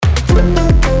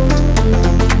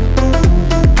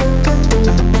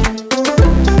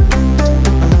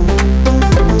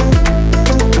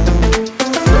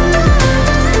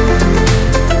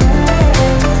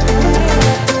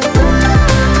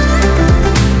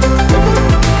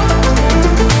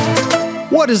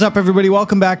What is up, everybody?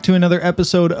 Welcome back to another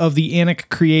episode of the Anik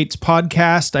Creates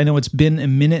podcast. I know it's been a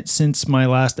minute since my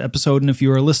last episode, and if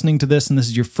you are listening to this and this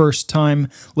is your first time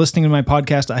listening to my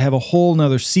podcast, I have a whole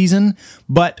nother season.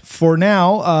 But for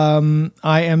now,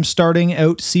 I am starting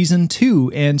out season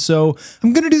 2, and so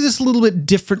I'm going to do this a little bit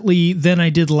differently than I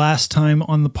did last time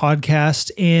on the podcast,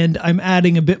 and I'm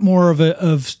adding a bit more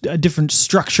of different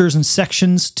structures and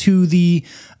sections to the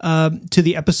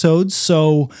episodes.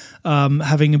 So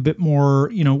having a bit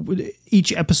more,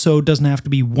 each episode doesn't have to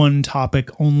be one topic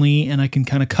only, and I can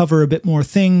kind of cover a bit more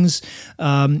things.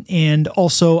 And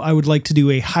also I would like to do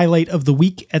a highlight of the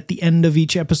week at the end of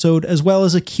each episode, as well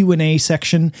as a Q&A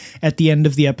section at the end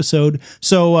of the episode.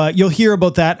 So you'll hear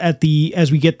about that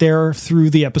as we get there through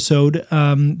the episode.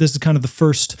 This is kind of the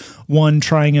first one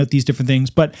trying out these different things,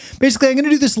 but basically I'm going to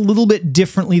do this a little bit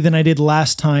differently than I did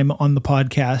last time on the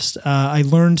podcast. I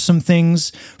learned some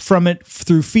things from it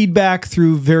through feedback,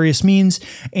 through various means,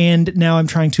 and now I'm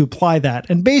trying to apply that.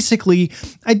 And basically,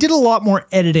 I did a lot more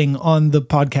editing on the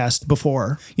podcast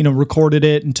before, recorded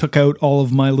it and took out all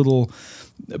of my little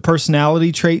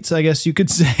personality traits, I guess you could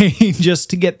say, just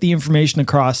to get the information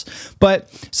across. But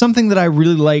something that I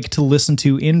really like to listen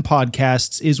to in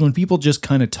podcasts is when people just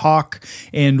kind of talk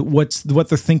and what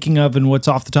they're thinking of and what's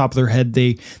off the top of their head.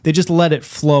 They just let it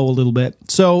flow a little bit.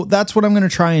 So that's what I'm going to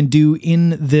try and do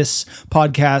in this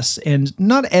podcast, and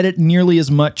not edit nearly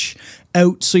as much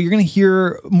out. So you're going to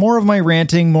hear more of my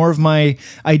ranting, more of my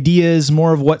ideas,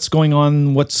 more of what's going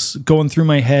on, what's going through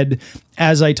my head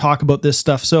as I talk about this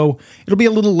stuff. So it'll be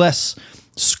a little less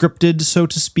scripted, so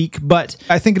to speak, but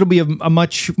I think it'll be a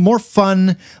much more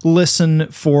fun listen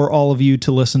for all of you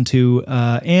to listen to.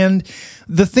 And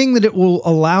the thing that it will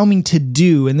allow me to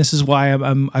do, and this is why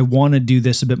I want to do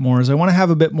this a bit more, is I want to have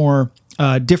a bit more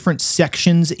different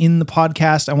sections in the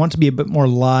podcast. I want it to be a bit more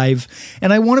live,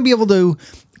 and I want to be able to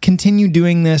continue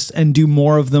doing this and do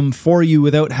more of them for you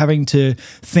without having to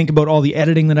think about all the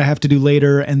editing that I have to do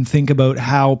later and think about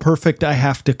how perfect I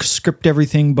have to script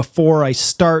everything before I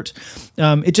start.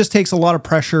 It just takes a lot of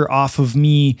pressure off of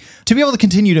me to be able to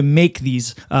continue to make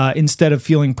these instead of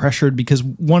feeling pressured, because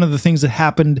one of the things that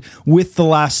happened with the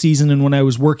last season and when I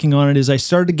was working on it is I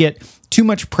started to get too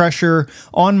much pressure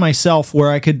on myself where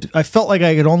I felt like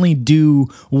I could only do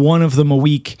one of them a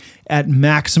week at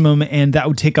maximum, and that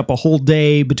would take up a whole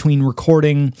day between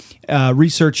recording,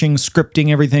 researching, scripting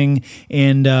everything,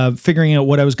 and figuring out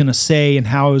what I was going to say and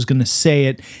how I was going to say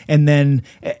it, and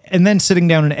then sitting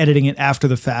down and editing it after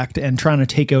the fact and trying to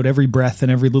take out every breath and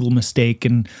every little mistake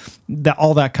and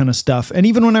all that kind of stuff. And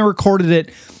even when I recorded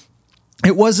it,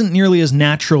 it wasn't nearly as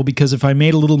natural, because if I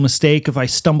made a little mistake, if I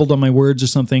stumbled on my words or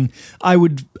something, I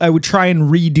would try and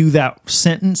redo that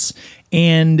sentence,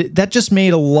 and that just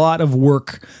made a lot of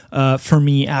work for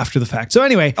me after the fact. So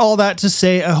anyway, all that to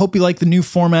say, I hope you like the new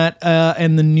format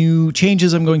and the new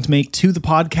changes I'm going to make to the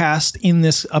podcast in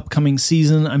this upcoming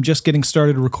season. I'm just getting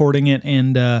started recording it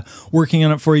and working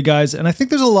on it for you guys, and I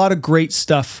think there's a lot of great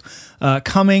stuff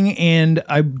coming, and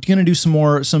I'm going to do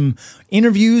some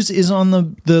interviews is on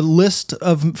the list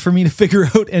for me to figure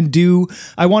out and do.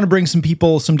 I want to bring some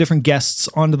different guests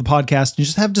onto the podcast and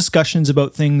just have discussions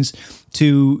about things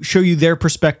to show you their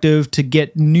perspective, to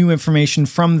get new information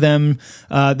from them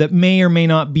that may or may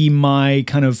not be my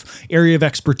kind of area of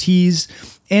expertise,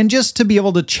 and just to be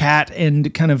able to chat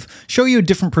and kind of show you a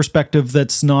different perspective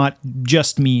that's not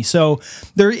just me. So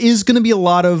there is going to be a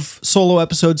lot of solo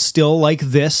episodes still like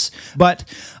this, but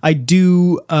I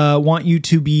do want you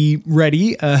to be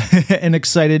ready and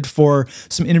excited for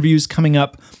some interviews coming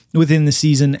up within the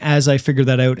season as I figure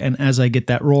that out and as I get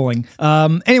that rolling.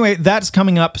 Anyway, that's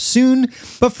coming up soon.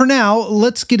 But for now,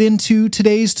 let's get into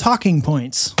today's talking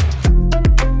points.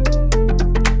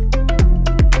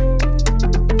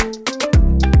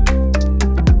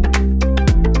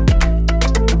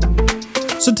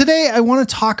 So today I want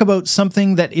to talk about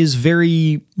something that is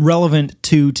very relevant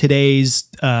to today's,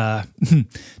 to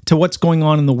what's going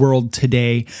on in the world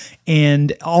today.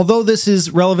 And although this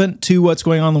is relevant to what's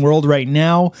going on in the world right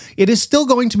now, it is still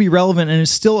going to be relevant, and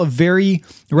it's still a very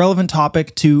relevant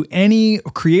topic to any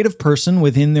creative person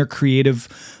within their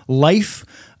creative life.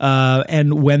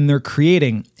 And when they're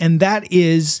creating. And that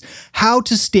is how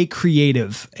to stay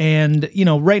creative. And,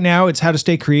 right now it's how to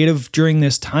stay creative during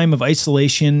this time of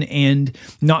isolation and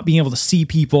not being able to see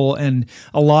people. And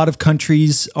a lot of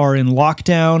countries are in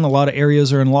lockdown. A lot of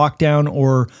areas are in lockdown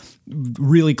or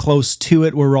really close to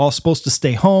it, where we're all supposed to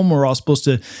stay home, we're all supposed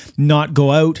to not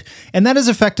go out, and that has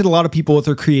affected a lot of people with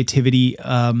their creativity,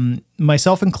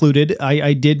 myself included.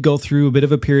 I did go through a bit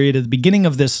of a period at the beginning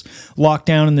of this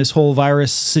lockdown and this whole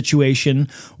virus situation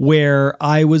where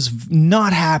I was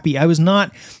not happy. I was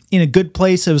not in a good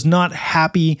place. I was not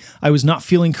happy. I was not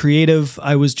feeling creative.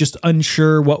 I was just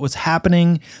unsure what was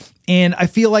happening. And I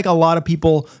feel like a lot of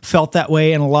people felt that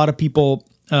way, and a lot of people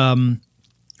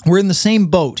were in the same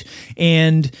boat.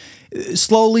 And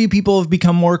slowly people have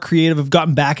become more creative, have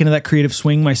gotten back into that creative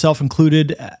swing, myself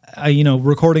included.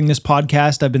 Recording this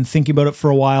podcast, I've been thinking about it for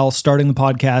a while, starting the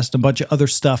podcast, a bunch of other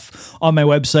stuff on my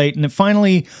website. And it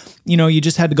finally, you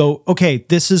just had to go, okay,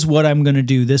 this is what I'm going to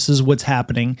do. This is what's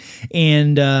happening.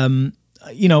 And,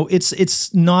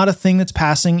 it's not a thing that's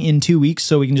passing in 2 weeks,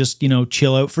 so we can just,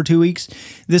 chill out for 2 weeks.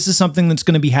 This is something that's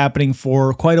going to be happening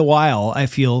for quite a while, I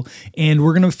feel, and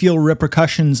we're going to feel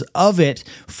repercussions of it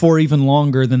for even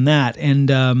longer than that.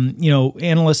 And,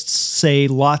 analysts say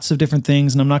lots of different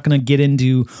things, and I'm not going to get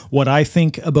into what I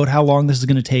think about how long this is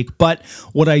going to take, but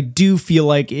what I do feel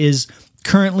like is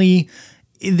currently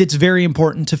it's very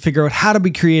important to figure out how to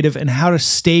be creative and how to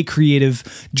stay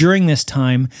creative during this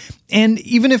time. And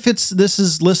even if this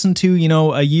is listened to,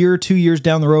 a year, 2 years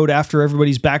down the road after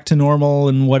everybody's back to normal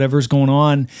and whatever's going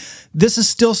on, this is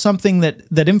still something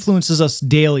that influences us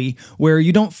daily, where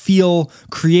you don't feel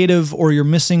creative or you're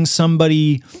missing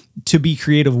somebody to be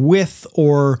creative with,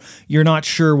 or you're not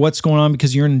sure what's going on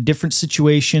because you're in a different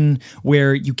situation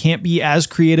where you can't be as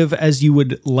creative as you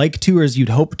would like to or as you'd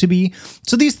hope to be.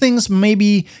 So these things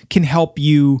maybe can help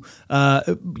you,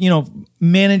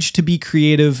 manage to be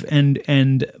creative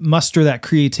and muster that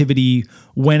creativity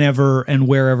whenever and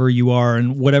wherever you are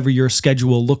and whatever your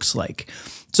schedule looks like.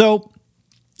 So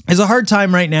it's a hard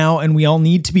time right now, and we all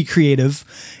need to be creative.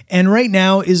 And right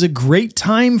now is a great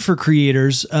time for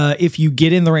creators if you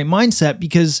get in the right mindset,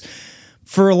 because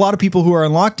for a lot of people who are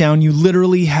in lockdown, you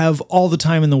literally have all the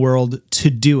time in the world to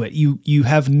do it. You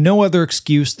have no other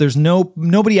excuse. There's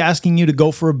nobody asking you to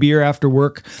go for a beer after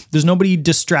work. There's nobody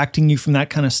distracting you from that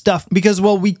kind of stuff because,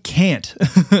 well, we can't.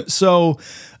 So,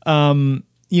 there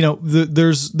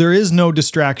is no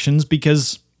distractions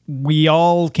because we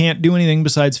all can't do anything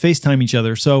besides FaceTime each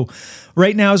other. So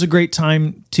right now is a great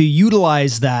time to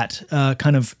utilize that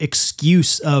kind of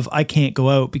excuse of I can't go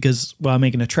out because, I'm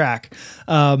making a track,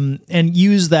 and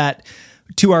use that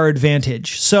to our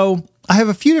advantage. So I have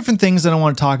a few different things that I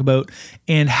want to talk about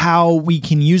and how we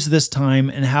can use this time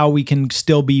and how we can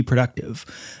still be productive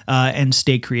and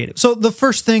stay creative. So the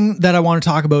first thing that I want to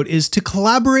talk about is to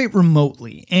collaborate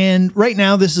remotely. And right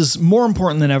now, this is more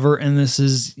important than ever. And this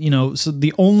is, so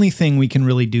the only thing we can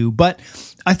really do. But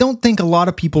I don't think a lot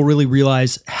of people really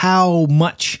realize how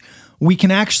much we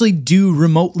can actually do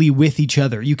remotely with each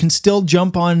other. You can still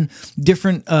jump on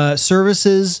different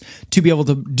services to be able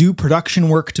to do production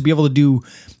work, to be able to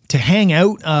hang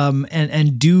out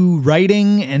and do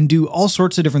writing and do all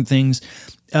sorts of different things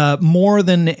more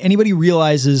than anybody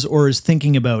realizes or is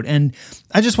thinking about. And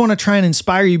I just want to try and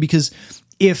inspire you, because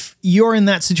if you're in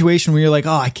that situation where you're like,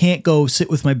 I can't go sit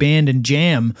with my band and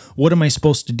jam, what am I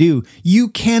supposed to do? You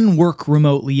can work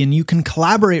remotely and you can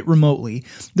collaborate remotely.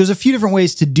 There's a few different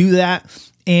ways to do that.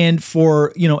 And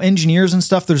for, engineers and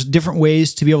stuff, there's different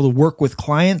ways to be able to work with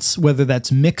clients, whether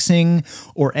that's mixing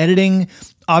or editing.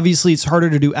 Obviously, it's harder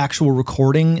to do actual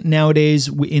recording nowadays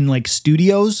in like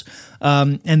studios.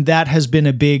 And that has been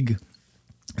a big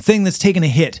thing that's taken a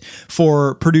hit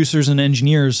for producers and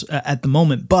engineers at the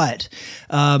moment, but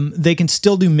they can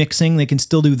still do mixing, they can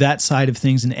still do that side of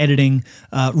things and editing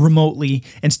remotely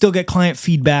and still get client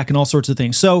feedback and all sorts of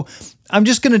things. So I'm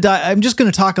just going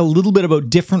to talk a little bit about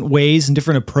different ways and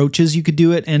different approaches you could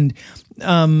do it. And,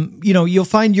 you'll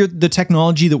find the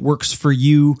technology that works for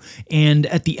you. And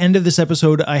at the end of this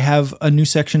episode, I have a new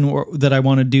section that I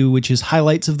want to do, which is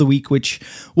highlights of the week, which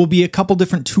will be a couple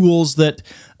different tools that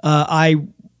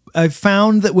I've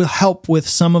found that will help with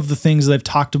some of the things that I've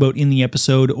talked about in the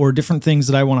episode, or different things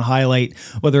that I want to highlight,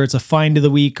 whether it's a find of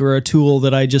the week or a tool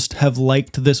that I just have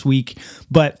liked this week.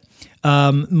 But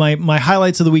my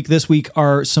highlights of the week this week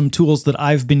are some tools that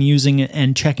I've been using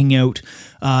and checking out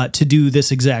to do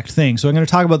this exact thing. So I'm going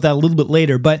to talk about that a little bit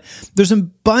later, but there's a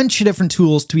bunch of different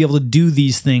tools to be able to do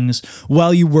these things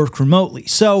while you work remotely.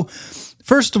 So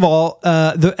first of all,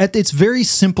 at its very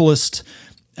simplest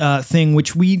thing,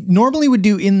 which we normally would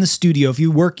do in the studio. If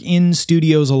you work in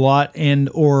studios a lot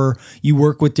or you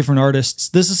work with different artists,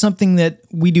 this is something that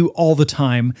we do all the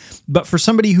time. But for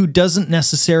somebody who doesn't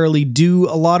necessarily do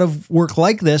a lot of work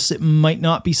like this, it might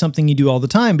not be something you do all the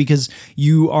time because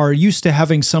you are used to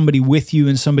having somebody with you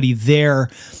and somebody there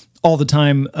all the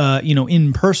time,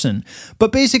 in person.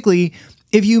 But basically,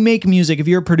 if you make music, if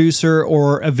you're a producer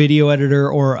or a video editor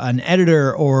or an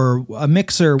editor or a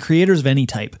mixer, creators of any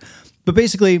type, but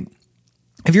basically,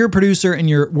 if you're a producer and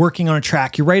you're working on a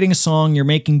track, you're writing a song, you're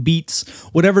making beats,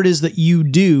 whatever it is that you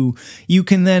do, you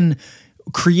can then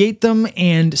create them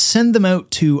and send them out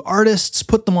to artists,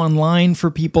 put them online for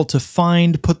people to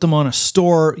find, put them on a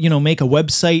store, make a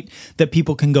website that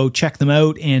people can go check them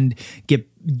out and get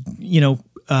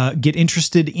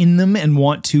interested in them and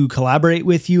want to collaborate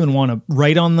with you and want to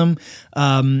write on them.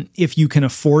 If you can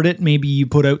afford it, maybe you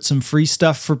put out some free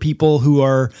stuff for people who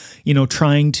are,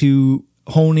 trying to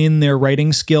hone in their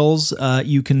writing skills.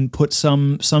 You can put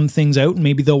some things out and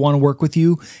maybe they'll want to work with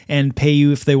you and pay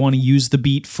you if they want to use the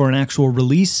beat for an actual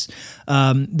release.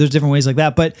 There's different ways like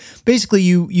that. But basically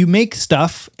you make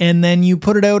stuff and then you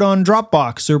put it out on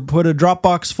Dropbox or put a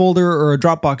Dropbox folder or a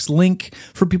Dropbox link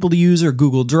for people to use or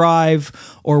Google Drive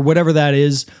or whatever that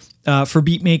is. For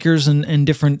beat makers and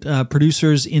different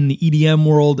producers in the EDM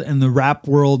world and the rap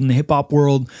world and the hip hop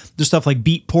world. There's stuff like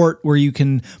Beatport where you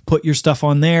can put your stuff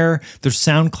on there. There's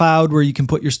SoundCloud where you can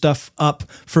put your stuff up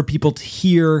for people to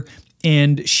hear.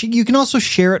 And you can also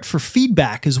share it for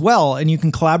feedback as well, and you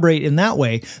can collaborate in that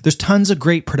way. There's tons of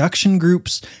great production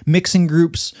groups, mixing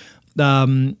groups,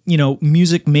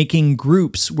 music making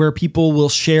groups where people will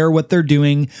share what they're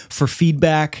doing for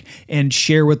feedback and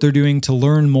share what they're doing to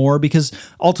learn more, because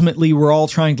ultimately we're all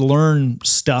trying to learn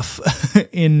stuff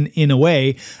in a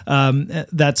way.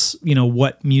 That's,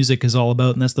 what music is all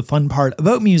about. And that's the fun part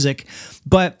about music.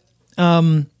 But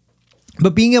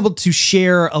being able to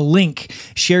share a link,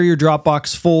 share your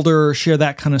Dropbox folder, share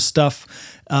that kind of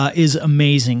stuff is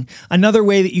amazing. Another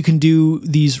way that you can do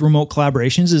these remote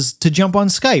collaborations is to jump on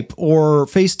Skype or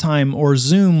FaceTime or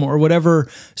Zoom or whatever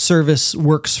service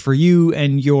works for you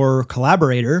and your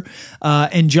collaborator,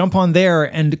 and jump on there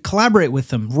and collaborate with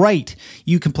them. Write.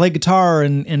 You can play guitar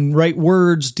and write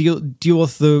words, deal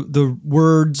with the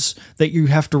words that you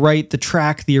have to write, the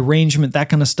track, the arrangement, that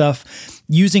kind of stuff,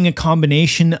 using a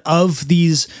combination of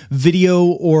these video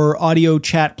or audio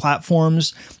chat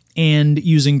platforms and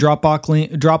using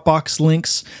Dropbox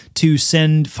links to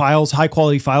send files, high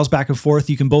quality files back and forth.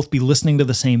 You can both be listening to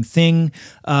the same thing.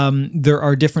 There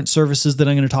are different services that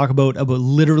I'm going to talk about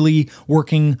literally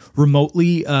working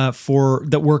remotely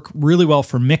that work really well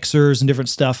for mixers and different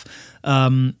stuff.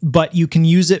 But you can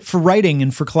use it for writing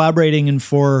and for collaborating and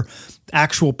for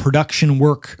actual production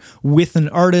work with an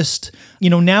artist.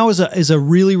 Now is a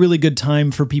really, really good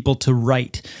time for people to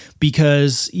write,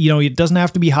 because, it doesn't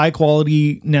have to be high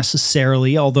quality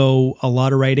necessarily, although a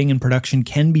lot of writing and production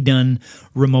can be done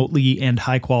remotely and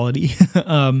high quality.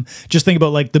 Just think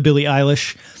about like the Billie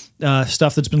Eilish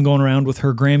stuff that's been going around with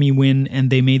her Grammy win, and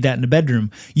they made that in a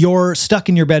bedroom. You're stuck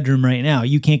in your bedroom right now.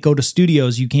 You can't go to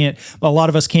studios. A lot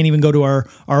of us can't even go to our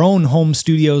own home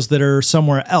studios that are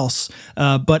somewhere else.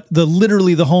 But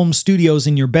literally the home studios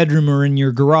in your bedroom or in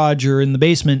your garage or in the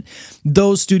basement,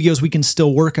 those studios we can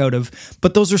still work out of.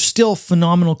 But those are still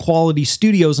phenomenal quality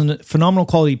studios and phenomenal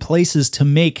quality places to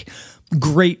make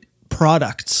great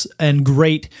products and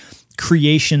great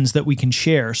creations that we can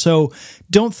share. So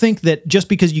don't think that just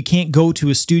because you can't go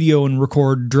to a studio and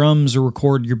record drums or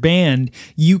record your band,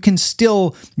 you can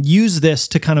still use this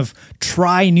to kind of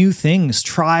try new things,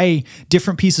 try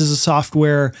different pieces of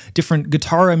software, different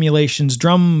guitar emulations,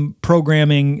 drum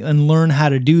programming, and learn how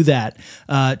to do that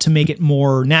to make it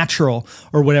more natural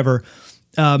or whatever.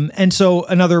 And so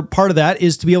another part of that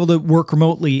is to be able to work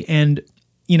remotely, and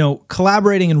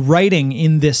collaborating and writing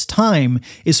in this time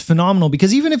is phenomenal,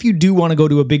 because even if you do want to go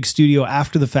to a big studio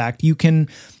after the fact, you can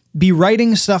be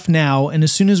writing stuff now. And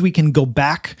as soon as we can go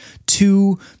back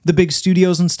to the big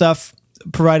studios and stuff,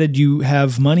 provided you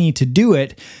have money to do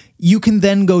it, you can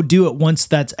then go do it once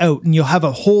that's out, and you'll have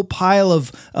a whole pile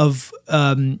of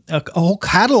a whole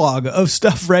catalog of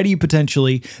stuff ready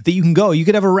potentially that you can go. You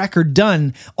could have a record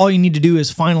done. All you need to do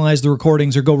is finalize the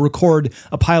recordings or go record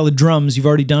a pile of drums. You've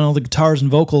already done all the guitars and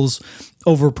vocals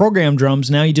over programmed drums.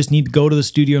 Now you just need to go to the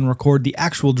studio and record the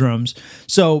actual drums.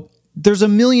 So there's a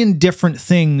million different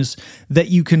things that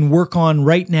you can work on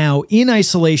right now in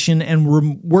isolation and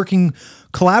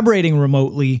collaborating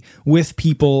remotely with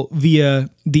people via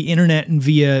the internet and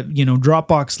via,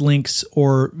 Dropbox links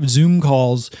or Zoom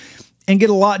calls, and get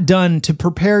a lot done to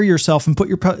prepare yourself and put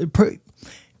yourself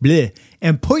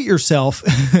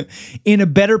in a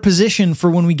better position for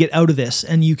when we get out of this,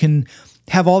 and you can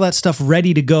have all that stuff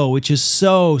ready to go, which is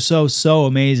so, so, so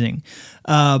amazing.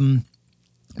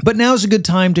 But now is a good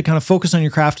time to kind of focus on your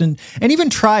craft and even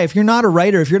try, if you're not a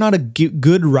writer, if you're not a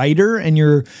good writer and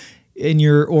and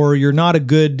you're not a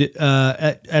good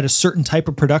at a certain type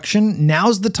of production,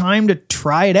 now's the time to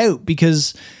try it out,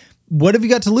 because what have you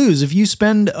got to lose? If you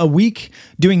spend a week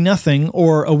doing nothing,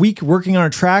 or a week working on a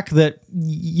track that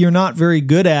you're not very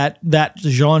good at, that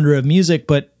genre of music,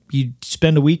 but you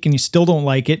spend a week and you still don't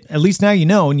like it, at least now you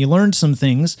know, and you learned some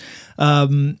things,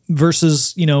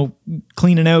 versus,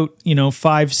 cleaning out,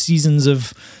 5 seasons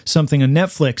of something on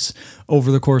Netflix over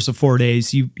the course of 4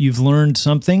 days. You've learned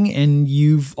something, and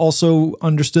you've also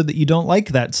understood that you don't like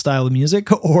that style of music,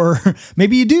 or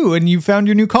maybe you do and you found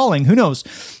your new calling, who knows?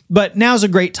 But now's a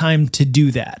great time to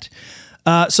do that.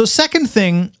 So second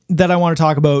thing that I want to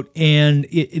talk about, and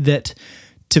that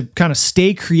to kind of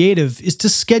stay creative, is to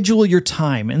schedule your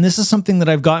time. And this is something that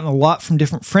I've gotten a lot from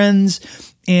different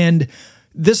friends. And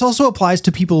this also applies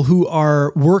to people who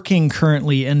are working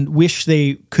currently and wish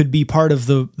they could be part of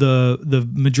the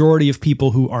majority of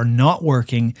people who are not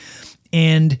working.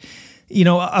 And,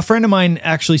 a friend of mine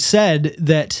actually said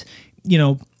that,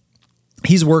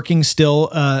 he's working still,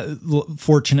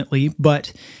 fortunately,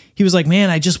 but he was like, man,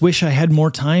 I just wish I had more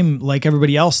time like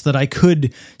everybody else, that I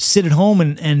could sit at home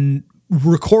and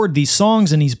record these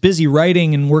songs. And he's busy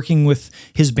writing and working with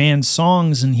his band's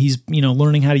songs, and he's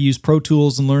learning how to use Pro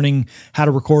Tools and learning how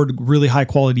to record really high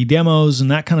quality demos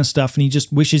and that kind of stuff, and he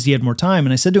just wishes he had more time.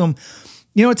 And I said to him,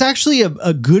 it's actually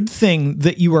a good thing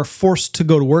that you are forced to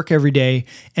go to work every day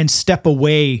and step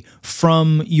away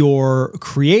from your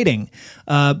creating,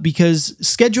 because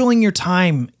scheduling your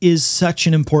time is such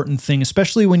an important thing,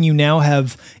 especially when you now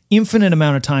have infinite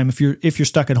amount of time. If you're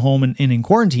stuck at home and in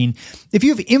quarantine, if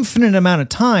you have infinite amount of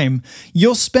time,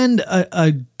 you'll spend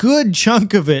a good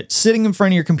chunk of it sitting in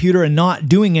front of your computer and not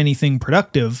doing anything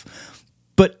productive,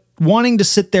 but wanting to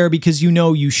sit there because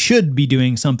you should be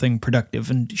doing something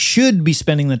productive and should be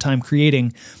spending the time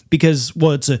creating, because,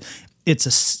 well,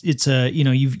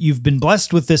 you've been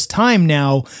blessed with this time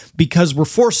now because we're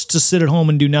forced to sit at home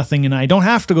and do nothing, and I don't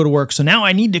have to go to work. So now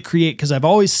I need to create because I've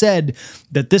always said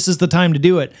that this is the time to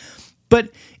do it. But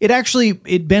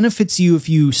it benefits you if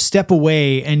you step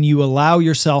away and you allow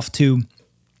yourself to,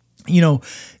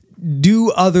 do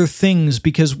other things,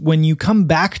 because when you come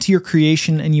back to your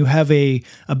creation and you have a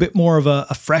bit more of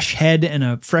a fresh head and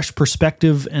a fresh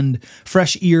perspective and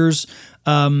fresh ears,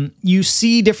 you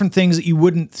see different things that you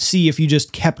wouldn't see if you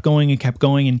just kept going,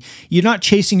 and you're not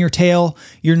chasing your tail.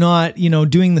 You're not,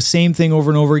 doing the same thing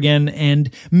over and over again. And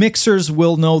mixers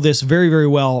will know this very, very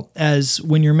well, as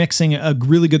when you're mixing, a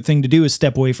really good thing to do is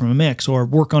step away from a mix or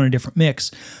work on a different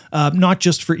mix, not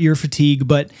just for ear fatigue,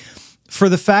 but for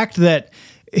the fact that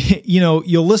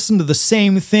you'll listen to the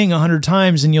same thing 100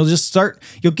 times, and you'll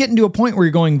get into a point where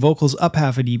you're going vocals up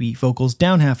half a dB, vocals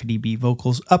down half a dB,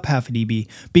 vocals up half a dB,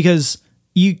 because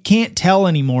you can't tell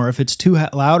anymore if it's too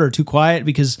loud or too quiet,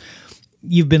 because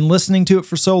you've been listening to it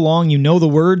for so long, you know the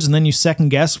words, and then you second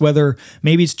guess whether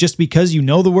maybe it's just because you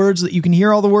know the words that you can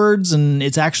hear all the words and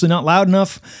it's actually not loud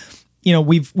enough.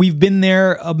 We've been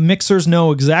there. Mixers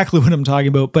know exactly what I'm talking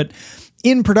about, but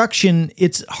in production,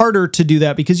 it's harder to do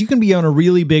that because you can be on a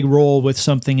really big roll with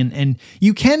something, and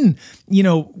you can,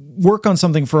 work on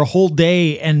something for a whole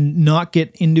day and not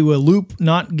get into a loop,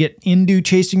 not get into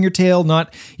chasing your tail,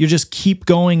 you just keep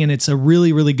going, and it's a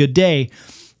really, really good day.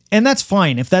 And that's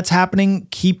fine. If that's happening,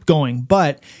 keep going.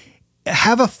 But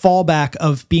have a fallback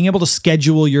of being able to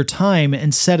schedule your time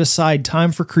and set aside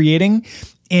time for creating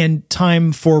and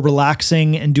time for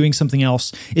relaxing and doing something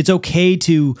else. It's okay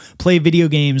to play video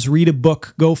games, read a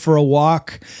book, go for a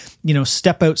walk,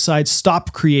 step outside,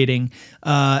 stop creating,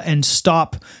 and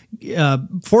stop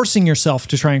forcing yourself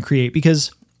to try and create, because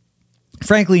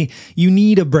frankly, you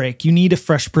need a break. You need a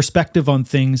fresh perspective on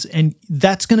things, and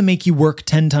that's going to make you work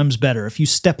 10 times better. If you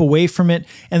step away from it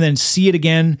and then see it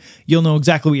again, you'll know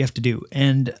exactly what you have to do.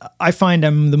 And I find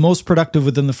I'm the most productive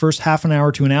within the first half an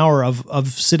hour to an hour of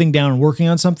sitting down and working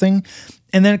on something,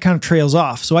 and then it kind of trails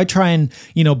off. So I try and,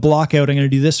 block out, I'm going to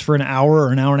do this for an hour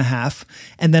or an hour and a half,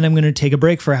 and then I'm going to take a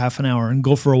break for half an hour and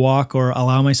go for a walk, or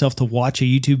allow myself to watch a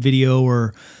YouTube video,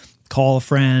 or call a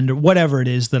friend, or whatever it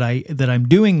is that I'm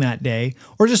doing that day,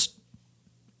 or just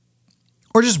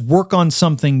work on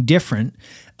something different.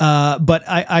 But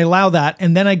I allow that,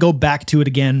 and then I go back to it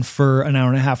again for an hour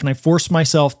and a half, and I force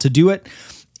myself to do it.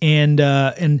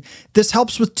 And this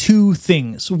helps with two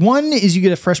things. One is you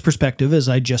get a fresh perspective, as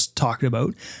I just talked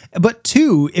about. But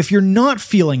two, if you're not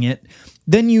feeling it,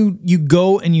 then you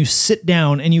go and you sit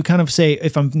down and you kind of say,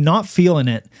 if I'm not feeling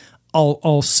it,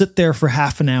 I'll sit there for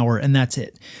half an hour and that's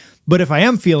it. But if I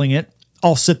am feeling it,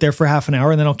 I'll sit there for half an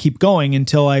hour and then I'll keep going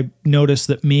until I notice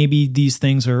that maybe these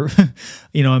things are,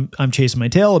 I'm chasing my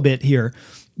tail a bit here.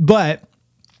 But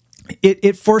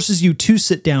it forces you to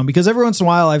sit down, because every once in a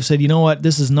while I've said, you know what,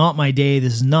 this is not my day.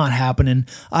 This is not happening.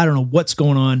 I don't know what's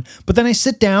going on. But then I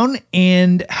sit down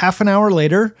and half an hour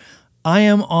later, I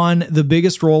am on the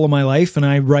biggest roll of my life and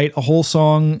I write a whole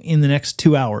song in the next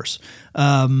 2 hours.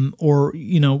 I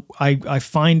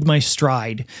find my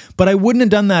stride. But I wouldn't have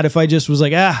done that if I just was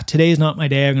like, today is not my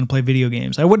day. I'm going to play video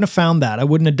games. I wouldn't have found that. I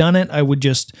wouldn't have done it. I would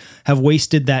just have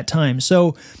wasted that time.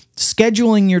 So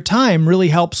scheduling your time really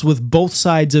helps with both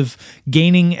sides of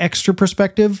gaining extra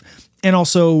perspective and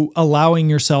also allowing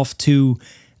yourself to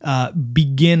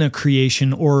begin a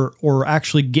creation or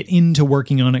actually get into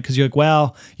working on it, because you're like,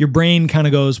 well, your brain kind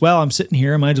of goes, well, I'm sitting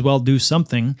here, I might as well do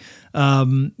something.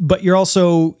 But you're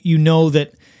also, you know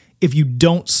that if you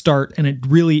don't start and it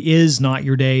really is not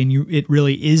your day and it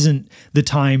really isn't the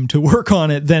time to work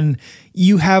on it, then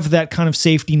you have that kind of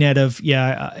safety net of,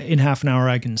 in half an hour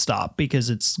I can stop because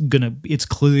it's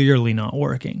clearly not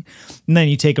working. And then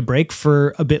you take a break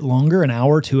for a bit longer, an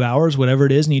hour, 2 hours, whatever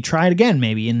it is, and you try it again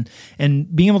maybe.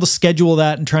 And being able to schedule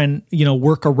that and try and,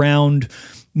 work around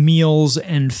meals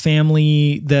and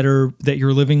family that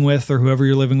you're living with or whoever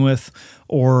you're living with,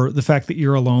 or the fact that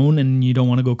you're alone and you don't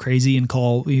want to go crazy and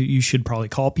you should probably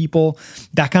call people,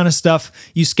 that kind of stuff.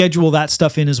 You schedule that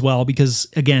stuff in as well, because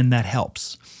again, that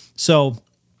helps. So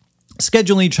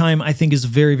scheduling time, I think, is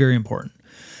very, very important.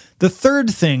 The third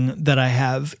thing that I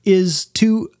have is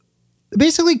to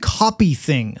basically copy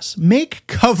things, make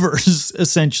covers,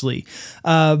 essentially.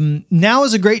 Now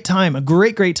is a great time, a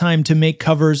great time to make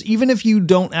covers, even if you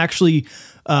don't actually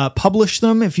publish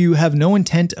them, if you have no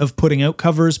intent of putting out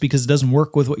covers because it doesn't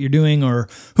work with what you're doing, or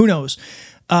who knows.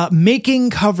 Making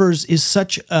covers is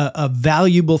such a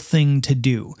valuable thing to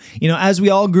do. As we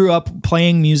all grew up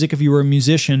playing music, if you were a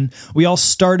musician, we all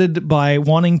started by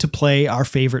wanting to play our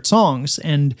favorite songs.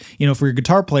 And, if you're a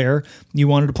guitar player, you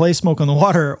wanted to play Smoke on the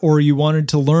Water, or you wanted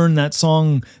to learn that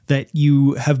song that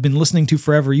you have been listening to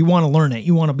forever. You want to learn it.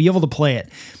 You want to be able to play it.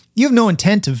 You have no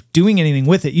intent of doing anything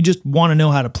with it. You just want to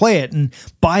know how to play it. And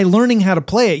by learning how to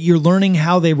play it, you're learning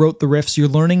how they wrote the riffs. You're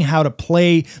learning how to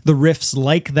play the riffs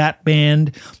like that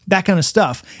band, that kind of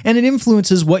stuff. And it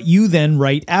influences what you then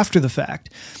write after the fact.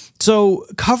 So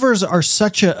covers are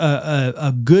such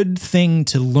a good thing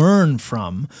to learn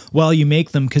from while you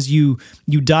make them, because you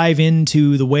dive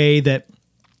into the way that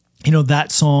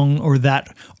that song or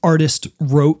that artist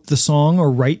wrote the song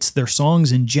or writes their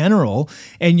songs in general,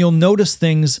 and you'll notice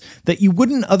things that you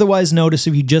wouldn't otherwise notice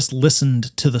if you just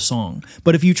listened to the song.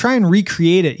 But if you try and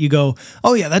recreate it, you go,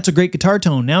 oh yeah, that's a great guitar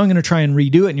tone. Now I'm going to try and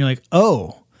redo it. And you're like,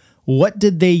 oh, what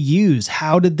did they use?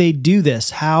 How did they do this?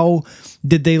 How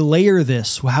did they layer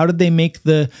this? How did they make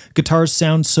the guitars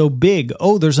sound so big?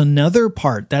 Oh, there's another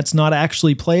part that's not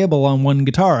actually playable on one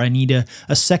guitar. I need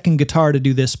a second guitar to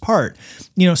do this part.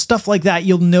 Stuff like that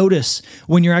you'll notice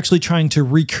when you're actually trying to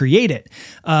recreate it,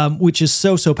 which is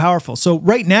so powerful. So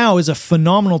right now is a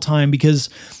phenomenal time, because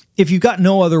if you've got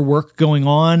no other work going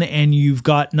on and you've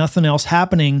got nothing else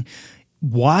happening,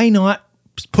 why not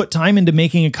put time into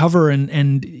making a cover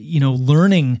and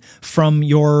learning from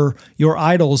your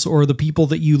idols or the people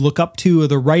that you look up to or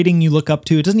the writing you look up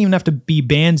to. It doesn't even have to be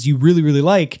bands you really, really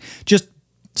like, just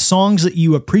songs that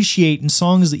you appreciate and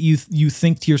songs that you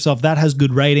think to yourself, that has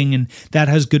good writing and that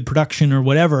has good production or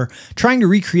whatever. Trying to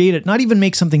recreate it, not even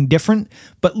make something different,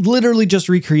 but literally just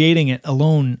recreating it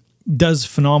alone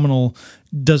does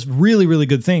really, really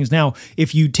good things. Now,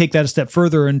 if you take that a step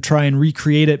further and try and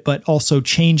recreate it, but also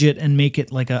change it and make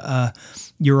it like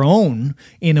your own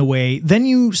in a way, then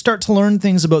you start to learn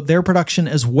things about their production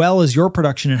as well as your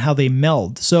production and how they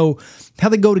meld. So how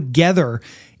they go together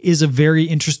is a very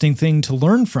interesting thing to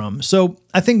learn from. So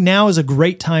I think now is a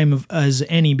great time as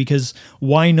any, because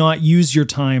why not use your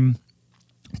time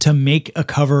to make a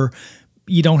cover?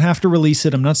 You don't have to release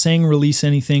it. I'm not saying release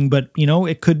anything, but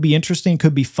it could be interesting,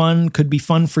 could be fun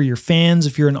for your fans.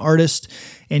 If you're an artist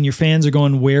and your fans are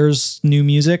going, where's new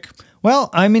music? Well,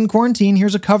 I'm in quarantine.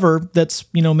 Here's a cover that's,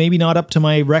 maybe not up to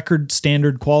my record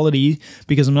standard quality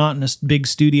because I'm not in a big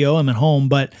studio. I'm at home,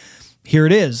 but here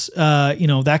it is,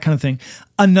 that kind of thing.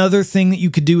 Another thing that you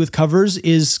could do with covers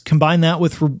is combine that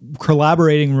with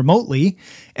collaborating remotely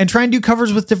and try and do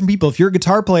covers with different people. If you're a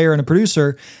guitar player and a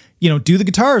producer, do the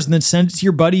guitars and then send it to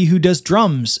your buddy who does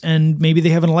drums, and maybe they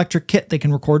have an electric kit. They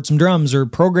can record some drums or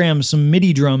program some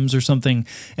MIDI drums or something.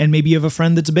 And maybe you have a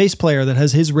friend that's a bass player that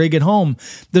has his rig at home.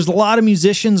 There's a lot of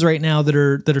musicians right now that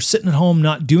are sitting at home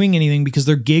not doing anything because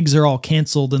their gigs are all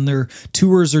canceled and their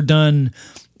tours are done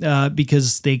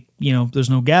because they,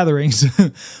 there's no gatherings.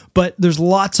 But there's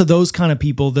lots of those kind of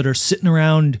people that are sitting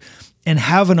around and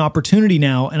have an opportunity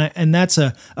now. And that's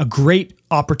a great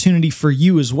opportunity for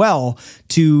you as well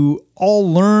to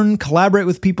all learn, collaborate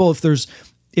with people.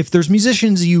 If there's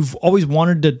musicians you've always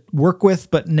wanted to work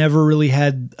with but never really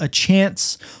had a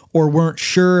chance or weren't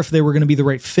sure if they were going to be the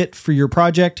right fit for your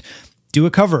project, do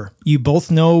a cover. You both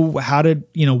know how to,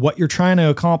 what you're trying to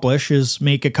accomplish is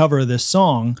make a cover of this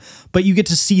song, but you get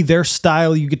to see their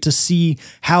style. You get to see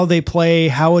how they play,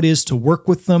 how it is to work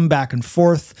with them back and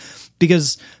forth,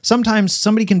 because sometimes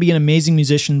somebody can be an amazing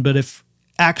musician, but if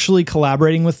actually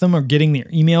collaborating with them or getting their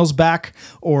emails back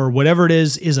or whatever it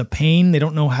is a pain, they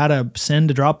don't know how to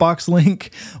send a Dropbox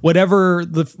link, whatever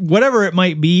it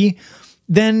might be,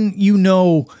 then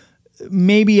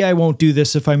maybe I won't do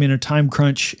this if I'm in a time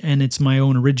crunch and it's my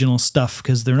own original stuff,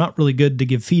 because they're not really good to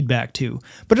give feedback to.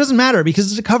 But it doesn't matter because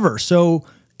it's a cover. So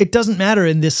it doesn't matter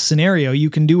in this scenario.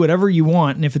 You can do whatever you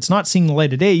want. And if it's not seeing the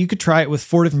light of day, you could try it with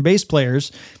 4 different bass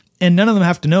players and none of them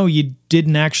have to know you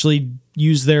didn't actually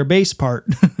use their bass part,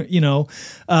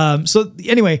 So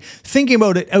anyway, thinking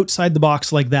about it outside the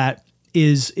box like that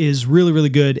is really, really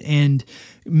good. And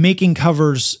making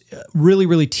covers really,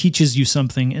 really teaches you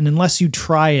something. And unless you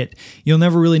try it, you'll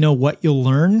never really know what you'll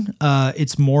learn.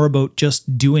 It's more about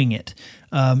just doing it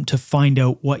to find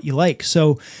out what you like.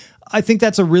 So I think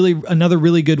that's another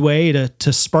really good way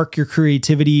to spark your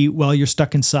creativity while you're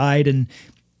stuck inside. And,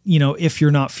 if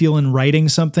you're not feeling writing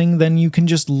something, then you can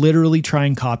just literally try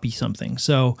and copy something.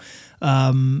 So,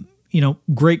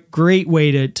 great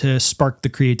way to spark the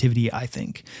creativity, I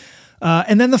think.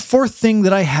 And then the fourth thing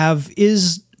that I have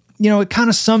is, it kind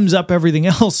of sums up everything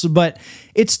else, but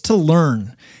it's to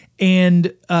learn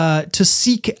and to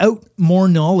seek out more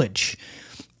knowledge.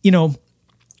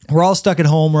 We're all stuck at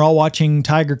home. We're all watching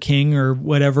Tiger King or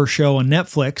whatever show on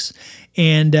Netflix.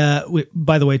 And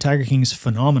by the way, Tiger King is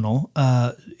phenomenal.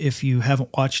 If you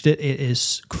haven't watched it, it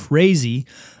is crazy.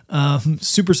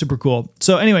 Super, super cool.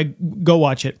 So anyway, go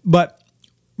watch it. But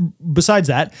besides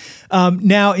that,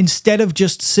 now instead of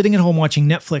just sitting at home watching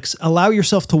Netflix, allow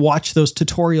yourself to watch those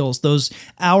tutorials, those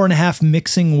hour-and-a-half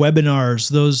mixing webinars,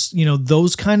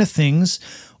 those kind of things.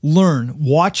 Learn,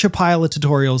 watch a pile of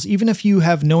tutorials, even if you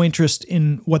have no interest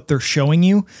in what they're showing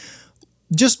you,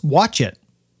 just watch it.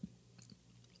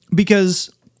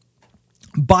 Because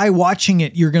by watching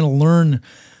it, you're going to learn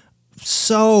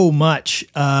so much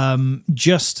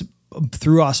just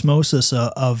through osmosis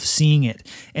of seeing it.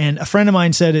 And a friend of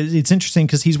mine said it's interesting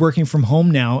because he's working from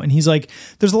home now, and he's like,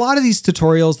 there's a lot of these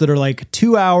tutorials that are like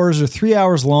 2 hours or 3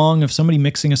 hours long of somebody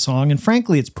mixing a song, and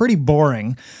frankly, it's pretty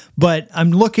boring, but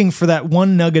I'm looking for that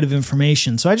one nugget of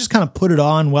information. So I just kind of put it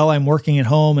on while I'm working at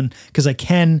home, and because I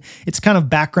can. It's kind of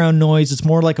background noise. It's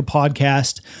more like a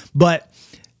podcast, but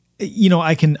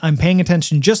I'm paying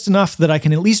attention just enough that I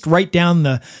can at least write down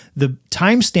the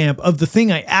timestamp of the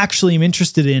thing I actually am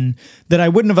interested in that I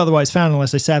wouldn't have otherwise found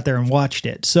unless I sat there and watched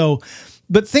it. So,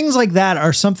 but things like that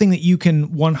are something that you can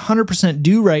 100%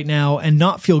 do right now and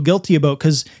not feel guilty about,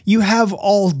 because you have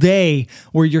all day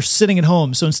where you're sitting at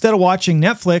home. So instead of watching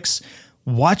Netflix,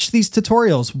 watch these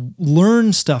tutorials,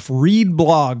 learn stuff, read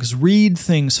blogs, read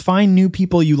things, find new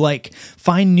people you like,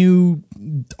 find new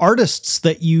artists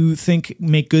that you think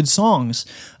make good songs,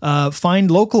 find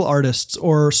local artists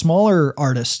or smaller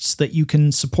artists that you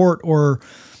can support or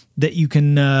that you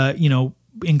can,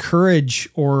 encourage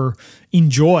or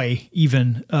enjoy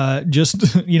even,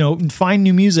 find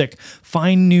new music,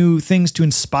 find new things to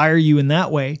inspire you in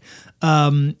that way.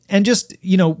 And just,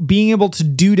 being able to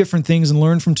do different things and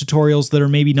learn from tutorials that are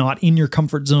maybe not in your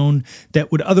comfort zone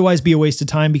that would otherwise be a waste of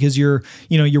time because you're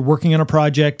working on a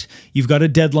project, you've got a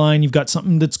deadline, you've got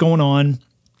something that's going on,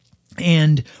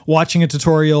 and watching a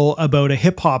tutorial about a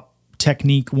hip hop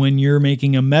technique when you're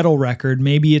making a metal record,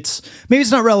 maybe it's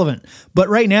not relevant, but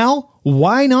right now,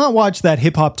 why not watch that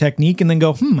hip hop technique and then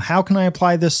go, how can I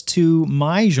apply this to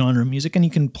my genre of music? And you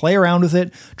can play around with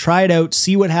it, try it out,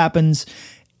 see what happens.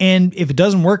 And if it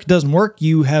doesn't work, it doesn't work.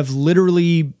 You have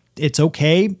literally, it's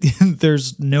okay.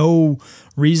 There's no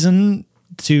reason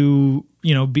to,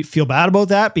 feel bad about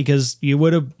that because you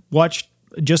would have watched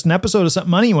just an episode of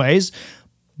something anyways.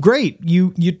 Great.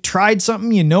 You tried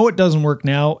something, it doesn't work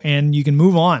now, and you can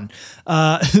move on.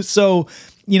 So,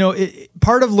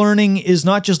 part of learning is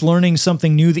not just learning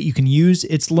something new that you can use.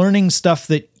 It's learning stuff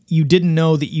that you didn't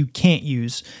know that you can't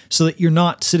use, so that you're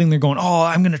not sitting there going, oh,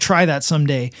 I'm going to try that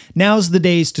someday. Now's the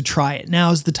days to try it.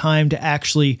 Now's the time to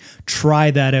actually try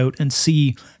that out and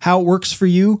see how it works for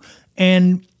you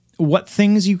and what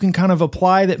things you can kind of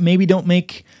apply that maybe don't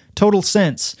make total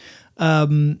sense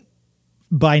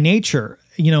by nature.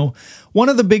 One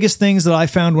of the biggest things that I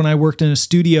found when I worked in a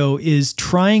studio is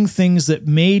trying things that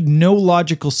made no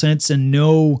logical sense and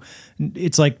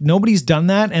it's like nobody's done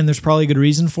that and there's probably a good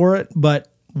reason for it. But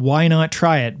why not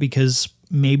try it? Because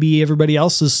maybe everybody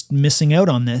else is missing out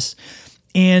on this.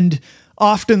 And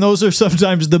often those are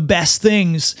sometimes the best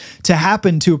things to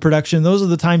happen to a production. Those are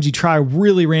the times you try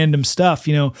really random stuff.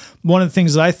 One of the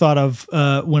things that I thought of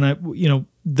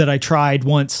that I tried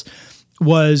once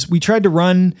was we tried to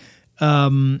run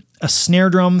a snare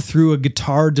drum through a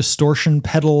guitar distortion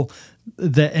pedal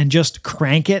and just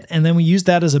crank it. And then we used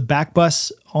that as a back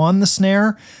bus on the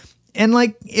snare. And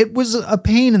it was a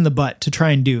pain in the butt to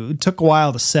try and do. It took a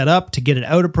while to set up, to get it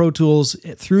out of Pro Tools,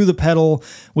 through the pedal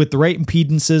with the right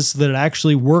impedances so that it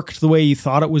actually worked the way you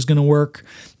thought it was going to work.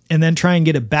 And then try and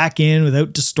get it back in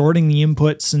without distorting the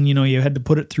inputs. And, you had to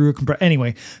put it through a compressor.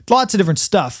 Anyway, lots of different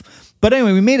stuff. But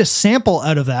anyway, we made a sample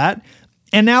out of that.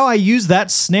 And now I use that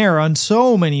snare on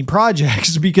so many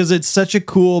projects because it's such a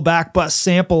cool back bus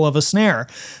sample of a snare.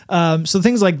 So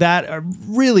things like that are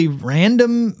really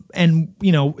random. And,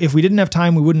 if we didn't have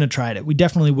time, we wouldn't have tried it. We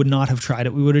definitely would not have tried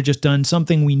it. We would have just done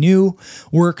something we knew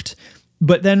worked.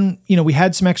 But then, we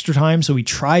had some extra time, so we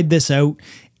tried this out.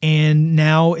 And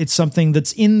now it's something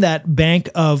that's in that bank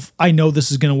of, I know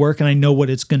this is going to work and I know what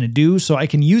it's going to do. So I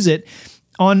can use it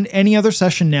on any other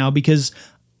session now because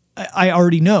I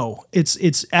already know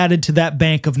it's added to that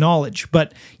bank of knowledge.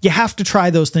 But you have to try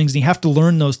those things and you have to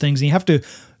learn those things and you have to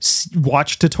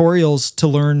watch tutorials to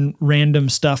learn random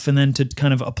stuff and then to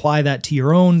kind of apply that to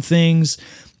your own things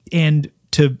and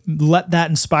to let that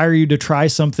inspire you to try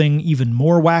something even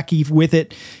more wacky with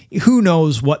it. Who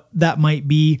knows what that might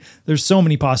be? There's so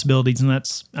many possibilities, and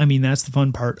that's the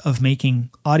fun part of making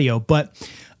audio. But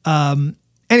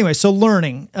anyway, so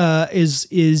learning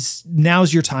is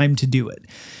now's your time to do it.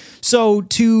 So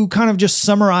to kind of just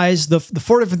summarize, the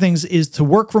 4 different things is to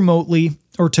work remotely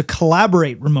or to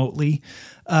collaborate remotely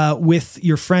with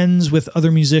your friends, with other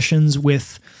musicians,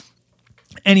 with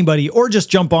anybody, or just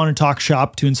jump on and talk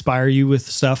shop to inspire you with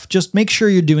stuff. Just make sure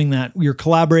you're doing that. You're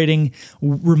collaborating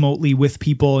remotely with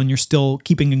people and you're still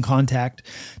keeping in contact.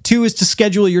 2 is to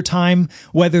schedule your time,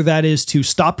 whether that is to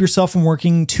stop yourself from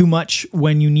working too much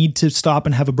when you need to stop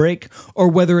and have a break, or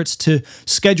whether it's to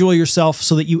schedule yourself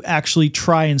so that you actually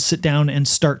try and sit down and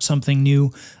start something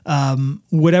new.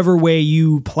 Whatever way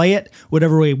you play it,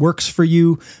 whatever way works for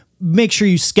you, make sure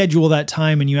you schedule that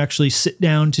time and you actually sit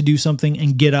down to do something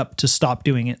and get up to stop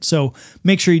doing it. So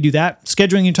make sure you do that.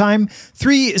 Scheduling your time.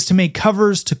 3 is to make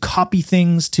covers, to copy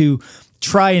things, to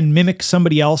try and mimic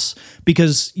somebody else,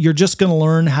 because you're just going to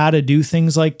learn how to do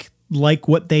things like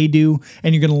what they do.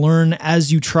 And you're going to learn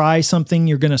as you try something,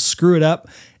 you're going to screw it up,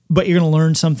 but you're going to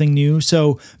learn something new.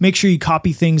 So make sure you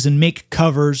copy things and make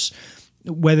covers.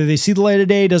 Whether they see the light of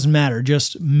day doesn't matter.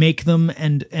 Just make them,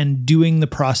 and doing the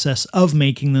process of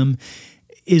making them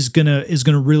is gonna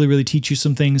really, really teach you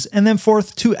some things. And then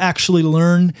 4th, to actually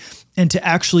learn and to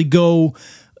actually go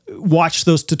watch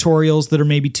those tutorials that are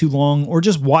maybe too long, or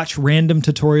just watch random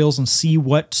tutorials and see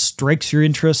what strikes your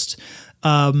interest.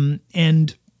 And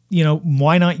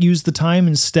why not use the time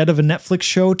instead of a Netflix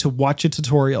show to watch a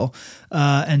tutorial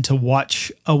and to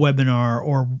watch a webinar,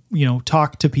 or,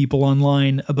 talk to people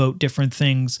online about different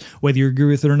things, whether you agree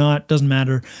with it or not, doesn't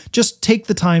matter. Just take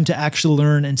the time to actually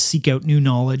learn and seek out new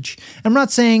knowledge. I'm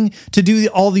not saying to do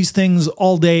all these things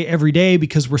all day, every day,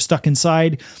 because we're stuck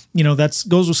inside. That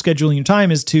goes with scheduling your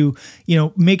time, is to,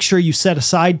 make sure you set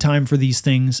aside time for these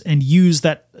things and use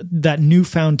that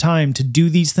newfound time to do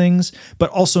these things, but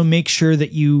also make sure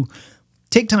that you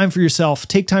take time for yourself,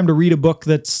 take time to read a book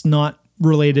that's not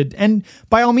related. And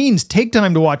by all means, take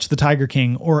time to watch The Tiger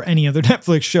King or any other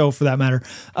Netflix show for that matter.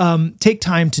 Take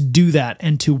time to do that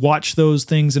and to watch those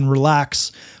things and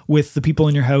relax with the people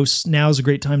in your house. Now is a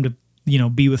great time to,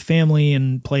 be with family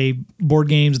and play board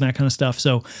games and that kind of stuff.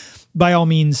 So by all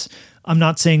means, I'm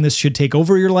not saying this should take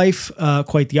over your life,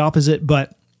 quite the opposite,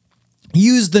 but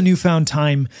use the newfound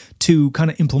time to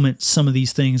kind of implement some of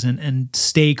these things and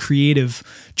stay creative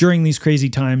during these crazy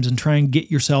times, and try and get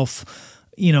yourself,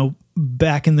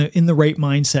 back in the right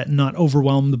mindset and not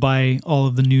overwhelmed by all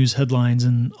of the news headlines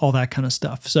and all that kind of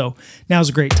stuff. So now's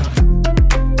a great time.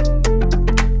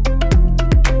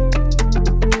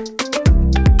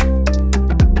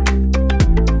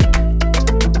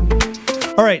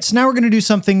 All right, so now we're going to do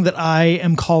something that I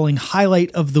am calling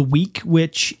Highlight of the Week,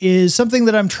 which is something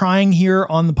that I'm trying here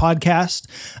on the podcast.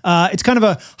 It's kind of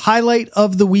a highlight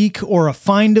of the week, or a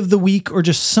find of the week, or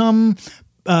just some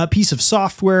piece of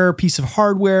software, piece of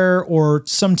hardware, or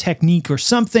some technique or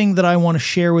something that I want to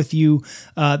share with you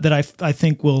that I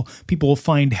think people will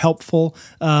find helpful.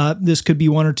 This could be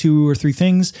 1 or 2 or 3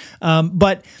 things,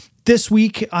 but This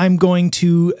week, I'm going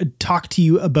to talk to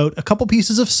you about a couple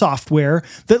pieces of software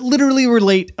that literally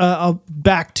relate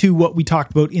back to what we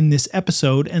talked about in this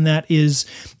episode, and that is,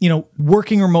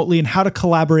 working remotely and how to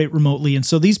collaborate remotely. And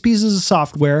so these pieces of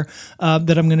software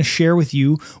that I'm going to share with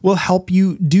you will help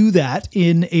you do that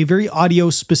in a very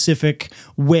audio-specific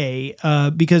way,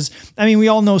 because, we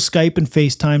all know Skype and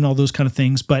FaceTime and all those kind of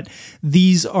things, but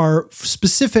these are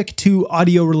specific to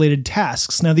audio-related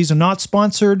tasks. Now, these are not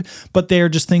sponsored, but they are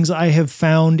just things I have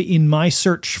found in my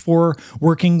search for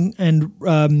working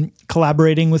and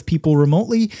collaborating with people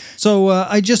remotely. So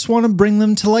I just want to bring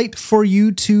them to light for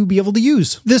you to be able to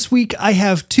use. This week, I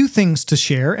have two things to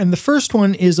share, and the first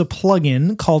one is a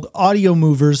plugin called Audio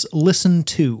Movers Listen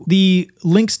To. The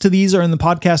links to these are in the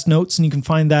podcast notes, and you can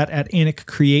find that at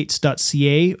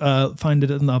aniccreates.ca. Find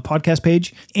it on the podcast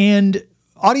page. And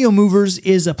Audio Movers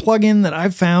is a plugin that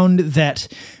I've found that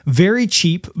very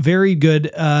cheap, very good.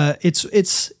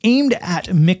 It's aimed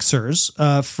at mixers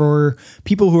for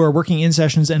people who are working in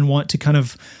sessions and want to kind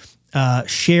of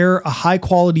share a high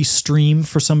quality stream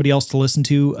for somebody else to listen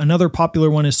to. Another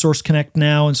popular one is Source Connect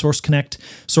Now and Source Connect,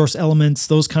 Source Elements,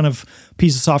 those kind of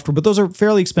pieces of software, but those are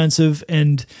fairly expensive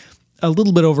and a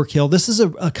little bit overkill. This is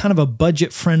a kind of a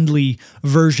budget friendly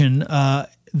version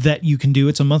that you can do.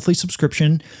 It's a monthly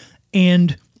subscription.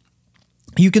 And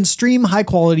you can stream the high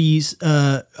quality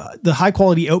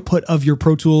output of your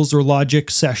Pro Tools or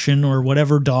Logic session or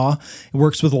whatever DAW. It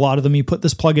works with a lot of them. You put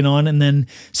this plugin on, and then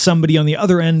somebody on the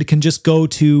other end can just go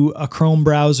to a Chrome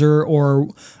browser or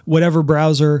whatever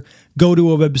browser, go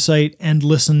to a website and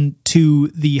listen to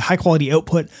the high quality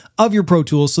output of your Pro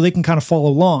Tools so they can kind of follow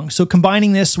along. So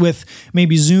combining this with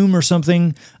maybe Zoom or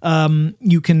something,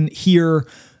 you can hear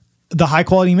the high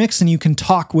quality mix and you can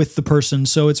talk with the person.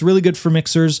 So it's really good for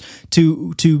mixers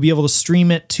to be able to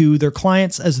stream it to their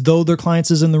clients as though their clients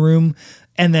is in the room,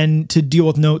 and then to deal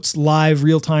with notes live,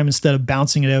 real time, instead of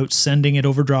bouncing it out, sending it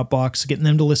over Dropbox, getting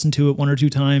them to listen to it one or two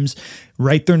times,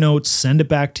 write their notes, send it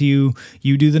back to you,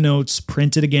 you do the notes,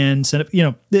 print it again, send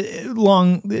it,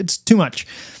 it's too much.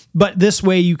 But this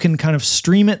way you can kind of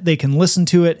stream it, they can listen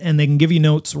to it, and they can give you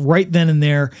notes right then and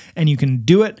there, and you can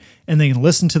do it, and they can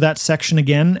listen to that section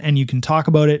again, and you can talk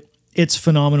about it. It's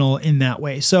phenomenal in that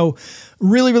way. So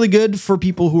really, really good for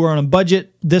people who are on a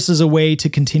budget. This is a way to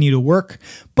continue to work.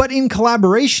 But in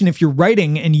collaboration, if you're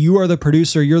writing and you are the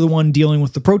producer, you're the one dealing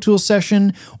with the Pro Tools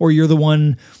session, or you're the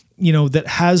one that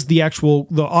has the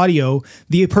audio,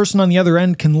 the person on the other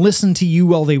end can listen to you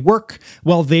while they work,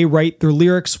 while they write their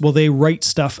lyrics, while they write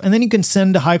stuff. And then you can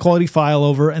send a high quality file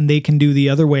over, and they can do the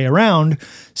other way around,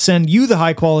 send you the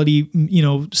high quality,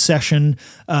 session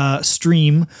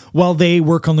stream while they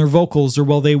work on their vocals or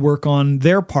while they work on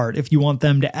their part. If you want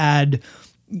them to add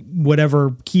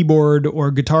whatever keyboard or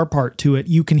guitar part to it,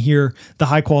 you can hear the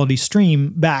high quality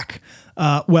stream back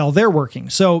while they're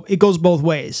working. So it goes both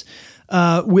ways.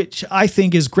 Which I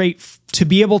think is great to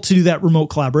be able to do that remote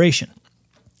collaboration.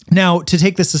 Now, to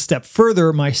take this a step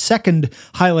further, my second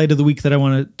highlight of the week that I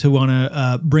want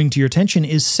to bring to your attention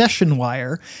is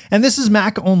SessionWire, and this is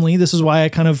Mac only. This is why I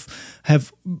kind of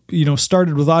have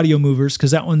started with Audio Movers,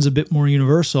 because that one's a bit more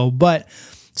universal. But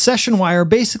SessionWire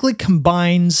basically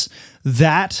combines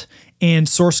that and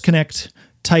Source Connect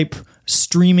type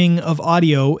streaming of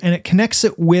audio, and it connects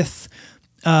it with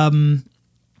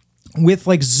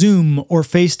like Zoom or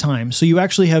FaceTime. So you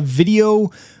actually have video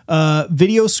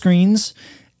screens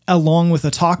along with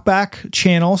a talkback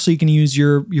channel. So you can use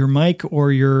your mic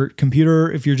or your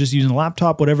computer if you're just using a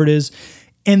laptop, whatever it is.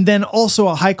 And then also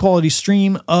a high quality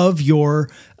stream of your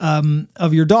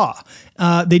DAW.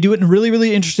 They do it in a really,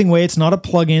 really interesting way. It's not a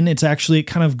plugin. It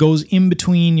kind of goes in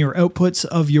between your outputs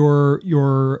of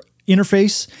your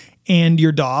interface and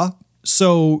your DAW.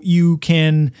 So you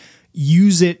can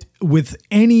use it with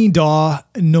any DAW,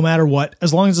 no matter what,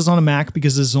 as long as it's on a Mac,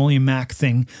 because this is only a Mac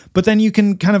thing. But then you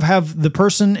can kind of have the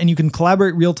person and you can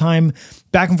collaborate real time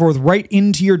back and forth right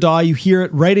into your DAW. You hear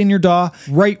it right in your DAW,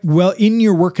 right well in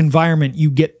your work environment.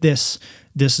 You get this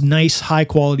nice high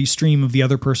quality stream of the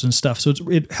other person's stuff. So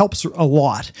it helps a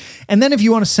lot. And then if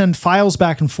you want to send files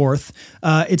back and forth,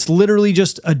 it's literally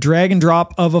just a drag and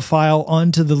drop of a file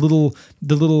onto the little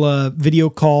video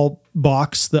call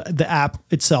box, the app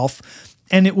itself,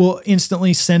 and it will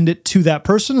instantly send it to that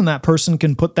person, and that person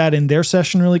can put that in their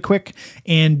session really quick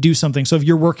and do something. So if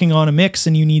you're working on a mix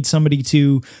and you need somebody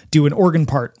to do an organ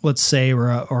part, let's say, or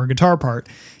a guitar part,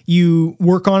 you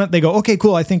work on it, they go, okay,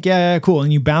 cool, I think, yeah, cool,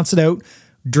 and you bounce it out,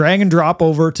 drag and drop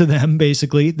over to them,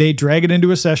 basically. They drag it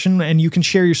into a session, and you can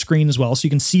share your screen as well, so you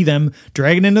can see them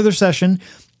drag it into their session,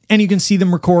 and you can see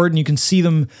them record, and you can see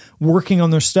them working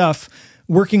on their stuff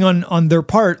working on their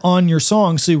part on your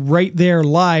song. So right there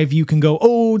live, you can go,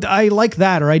 oh, I like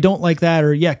that, or I don't like that,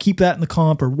 or yeah, keep that in the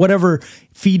comp, or whatever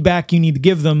feedback you need to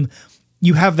give them.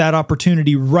 You have that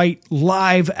opportunity right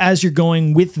live as you're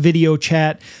going with video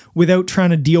chat without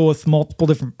trying to deal with multiple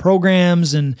different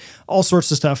programs and all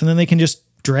sorts of stuff. And then they can just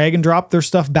drag and drop their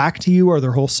stuff back to you or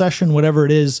their whole session, whatever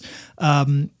it is.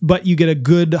 But you get a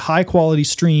good high quality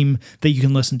stream that you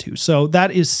can listen to. So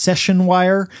that is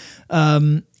SessionWire.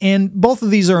 And both of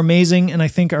these are amazing and I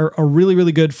think are really,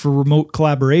 really good for remote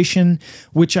collaboration,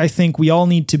 which I think we all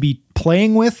need to be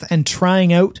playing with and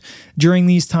trying out during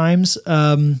these times.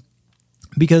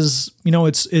 Because, you know,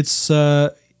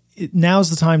 now's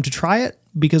the time to try it,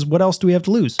 because what else do we have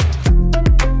to lose?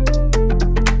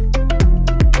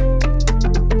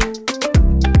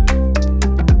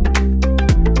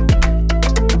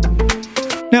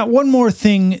 Now, one more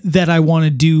thing that I want to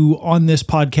do on this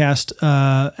podcast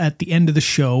at the end of the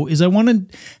show is I want to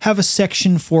have a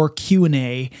section for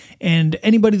Q&A, and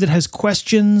anybody that has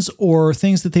questions or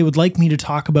things that they would like me to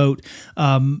talk about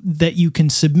that you can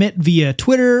submit via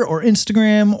Twitter or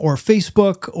Instagram or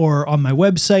Facebook or on my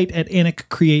website at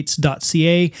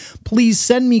aniccreates.ca. Please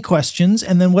send me questions,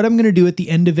 and then what I'm going to do at the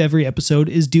end of every episode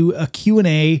is do a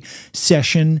Q&A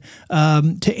session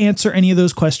to answer any of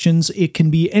those questions. It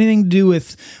can be anything to do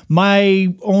with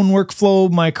my own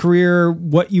workflow, my career,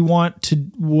 what you want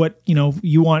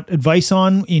advice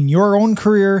on in your own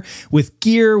career, with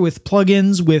gear, with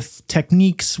plugins, with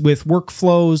techniques, with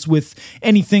workflows, with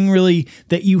anything really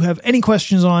that you have any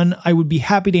questions on. I would be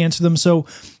happy to answer them. So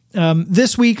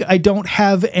this week, I don't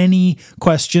have any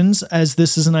questions, as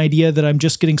this is an idea that I'm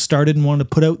just getting started and want to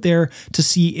put out there to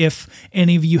see if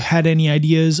any of you had any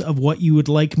ideas of what you would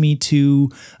like me to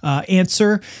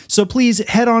answer. So please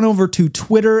head on over to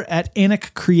Twitter at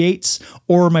Anik Creates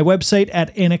or my website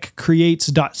at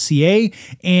aniccreates.ca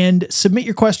and submit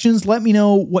your questions. Let me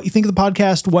know what you think of the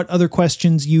podcast, what other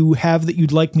questions you have that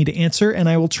you'd like me to answer, and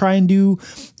I will try and do,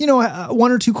 one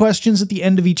or two questions at the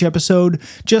end of each episode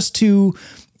just to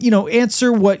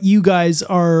answer what you guys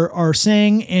are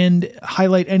saying and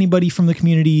highlight anybody from the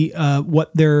community, what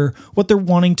they're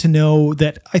wanting to know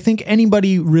that I think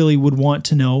anybody really would want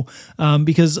to know.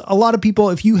 Because a lot of people,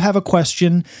 if you have a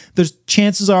question, there's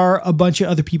chances are a bunch of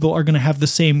other people are going to have the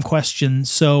same question.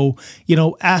 So,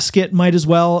 ask it, might as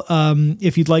well.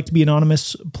 If you'd like to be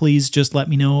anonymous, please just let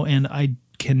me know and I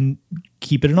can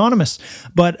keep it anonymous.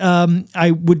 But I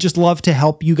would just love to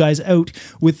help you guys out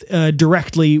with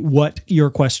directly what your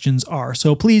questions are.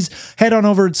 So please head on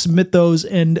over and submit those,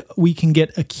 and we can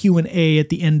get a Q&A at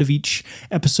the end of each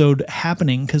episode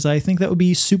happening, because I think that would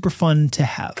be super fun to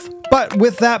have. But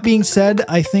with that being said,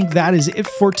 I think that is it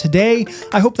for today.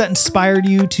 I hope that inspired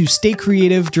you to stay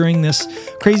creative during this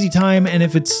crazy time. And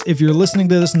if you're listening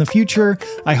to this in the future,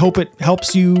 I hope it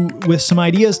helps you with some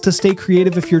ideas to stay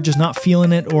creative if you're just not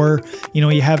feeling it, or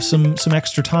you have some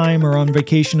extra time or on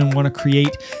vacation and want to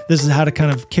create. This is how to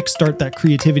kind of kickstart that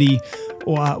creativity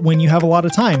when you have a lot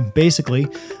of time, basically.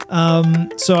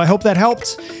 So I hope that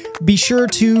helped. Be sure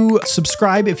to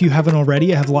subscribe if you haven't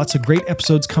already. I have lots of great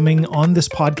episodes coming on this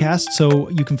podcast, so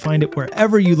you can find it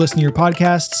wherever you listen to your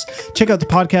podcasts. Check out the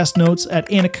podcast notes at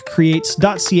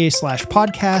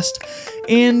aniccreates.ca/podcast.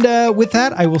 And with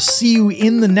that, I will see you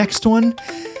in the next one.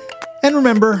 And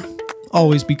remember,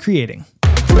 always be creating.